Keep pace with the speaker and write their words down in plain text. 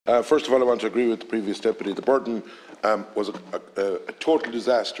First of all, I want to agree with the previous deputy. The burden was a total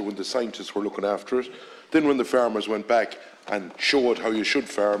disaster when the scientists were looking after it. Then when the farmers went back and showed how you should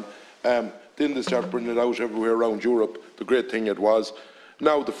farm, then they started bringing it out everywhere around Europe. The great thing it was,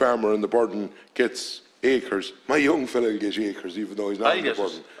 now the farmer in the burden gets acres. My young fellow will get acres even though he's not in the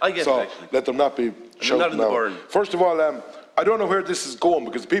burden. I get so it, actually. let them not be shouting now. First of all, I don't know where this is going,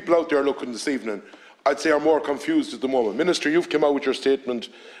 because the people out there looking this evening, I'd say, are more confused at the moment. Minister, you've come out with your statement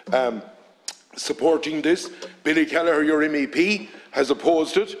supporting this. Billy Kelleher, your MEP, has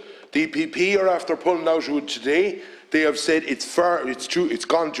opposed it. The EPP are after pulling out of it today. They have said it's far, it's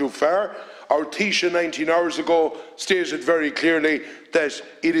gone too far. Our Taoiseach 19 hours ago stated very clearly that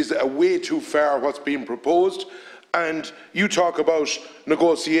it is a way too far what's being proposed. And you talk about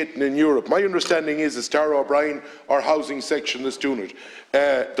negotiating in Europe. My understanding is that Tara O'Brien, our housing section, is doing it.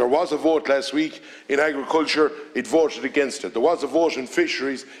 There was a vote last week in agriculture, it voted against it. There was a vote in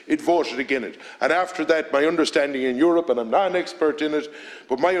fisheries, it voted against it. And after that, my understanding in Europe, and I'm not an expert in it,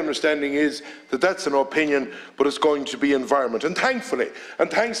 but my understanding is that that's an opinion, but it's going to be environment. And thankfully,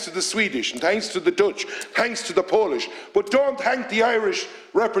 and thanks to the Swedish, and thanks to the Dutch, thanks to the Polish, but don't thank the Irish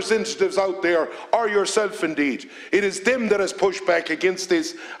representatives out there, or yourself indeed. It is them that has pushed back against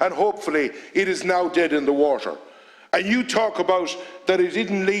this, and hopefully it is now dead in the water. And you talk about that it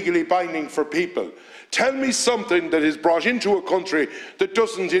isn't legally binding for people. Tell me something that is brought into a country that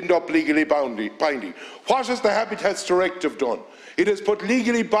doesn't end up legally binding. What has the Habitats Directive done? It has put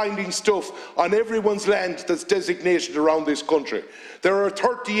legally binding stuff on everyone's land that's designated around this country. There are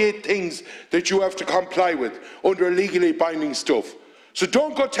 38 things that you have to comply with under legally binding stuff. So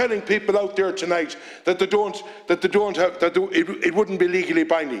don't go telling people out there tonight that it wouldn't be legally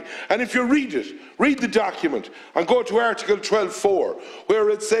binding. And if you read it, read the document and go to Article 12.4, where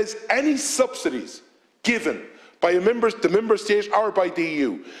it says any subsidies given by the member state or by the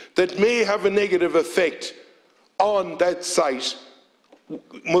EU that may have a negative effect on that site,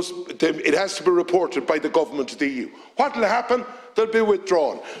 it has to be reported by the government to the EU. What will happen? They'll be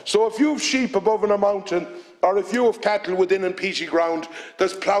withdrawn. So if you have sheep above in a mountain, or if you have cattle within a peaty ground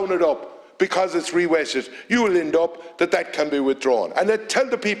that's ploughing it up because it's re-wetted, you will end up that can be withdrawn. And tell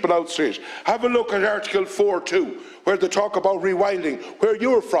the people out straight. Have a look at Article 4.2, where they talk about rewilding, where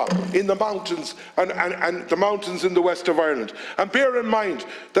you're from, in the mountains and the mountains in the west of Ireland. And bear in mind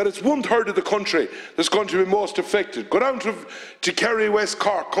that it's 1/3 of the country that's going to be most affected. Go down to Kerry, West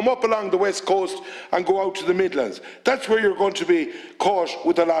Cork, come up along the west coast and go out to the Midlands. That's where you're going to be caught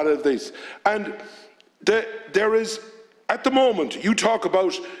with a lot of this. And there is, at the moment, you talk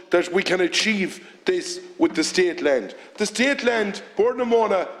about that we can achieve this with the state land. The state land,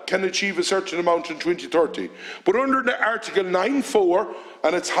 Bordnamona, can achieve a certain amount in 2030. But under the Article 9.4,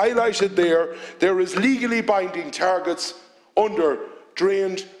 and it's highlighted there, there is legally binding targets under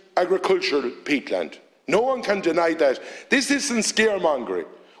drained agricultural peatland. No one can deny that. This isn't scaremongering.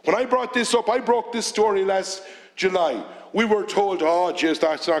 When I brought this up, I broke this story last July. We were told, oh, geez,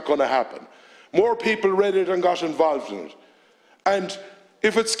 that's not going to happen. More people read it and got involved in it. And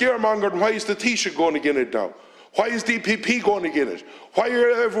if it's scaremongering, why is the Taoiseach going against it now? Why is the EPP going against it? Why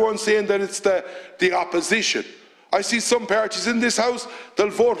are everyone saying that it's the opposition? I see some parties in this House, they'll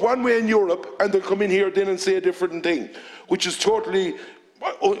vote one way in Europe and they'll come in here then and say a different thing, which is totally,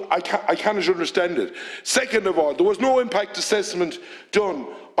 I cannot understand it. Second of all, there was no impact assessment done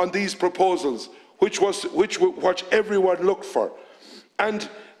on these proposals, which what everyone looked for. And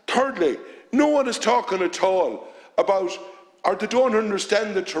thirdly, no one is talking at all about, or they don't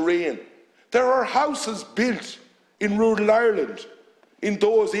understand the terrain. There are houses built in rural Ireland, in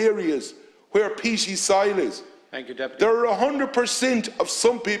those areas where peaty soil is. Thank you, Deputy. There are 100% of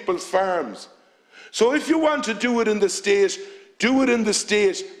some people's farms. So if you want to do it in the state, do it in the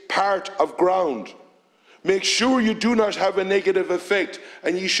state part of ground. Make sure you do not have a negative effect,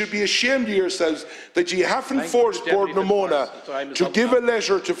 and you should be ashamed of yourselves that you haven't forced Bordnamona to give a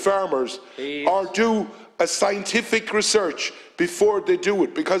letter to farmers or do a scientific research before they do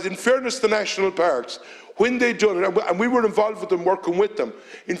it. Because in fairness to national parks, when they done it, and we were involved with them, working with them,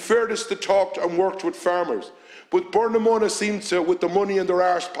 in fairness they talked and worked with farmers. But Bordnamona seems to, with the money in their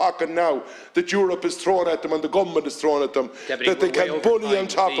arse pocket now, that Europe is throwing at them and the government is throwing at them, that they can bully on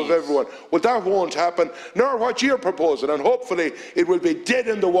top of everyone. Well, that won't happen, nor what you're proposing, and hopefully it will be dead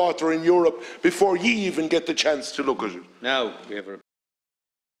in the water in Europe before you even get the chance to look at it. Now, we have a